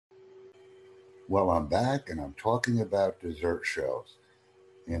Well, I'm back and I'm talking about dessert shells.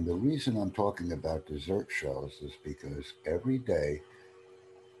 And the reason I'm talking about dessert shells is because every day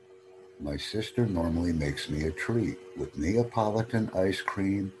my sister normally makes me a treat with Neapolitan ice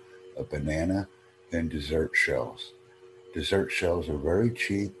cream, a banana, and dessert shells. Dessert shells are very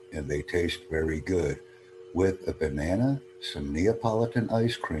cheap and they taste very good. With a banana, some Neapolitan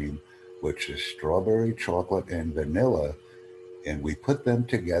ice cream, which is strawberry, chocolate, and vanilla, and we put them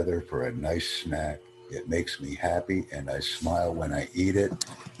together for a nice snack. It makes me happy and I smile when I eat it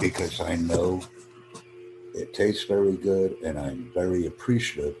because I know it tastes very good and I'm very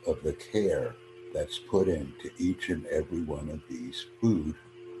appreciative of the care that's put into each and every one of these food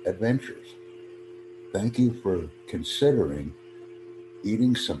adventures. Thank you for considering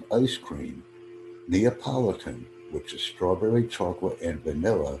eating some ice cream, Neapolitan, which is strawberry, chocolate, and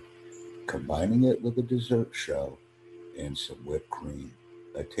vanilla, combining it with a dessert shell and some whipped cream.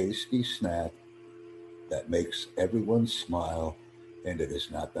 A tasty snack that makes everyone smile, and it is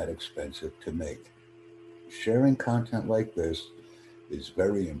not that expensive to make. Sharing content like this is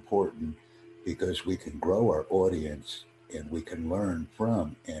very important because we can grow our audience and we can learn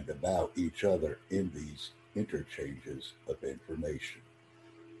from and about each other in these interchanges of information.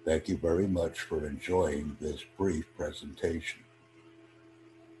 Thank you very much for enjoying this brief presentation.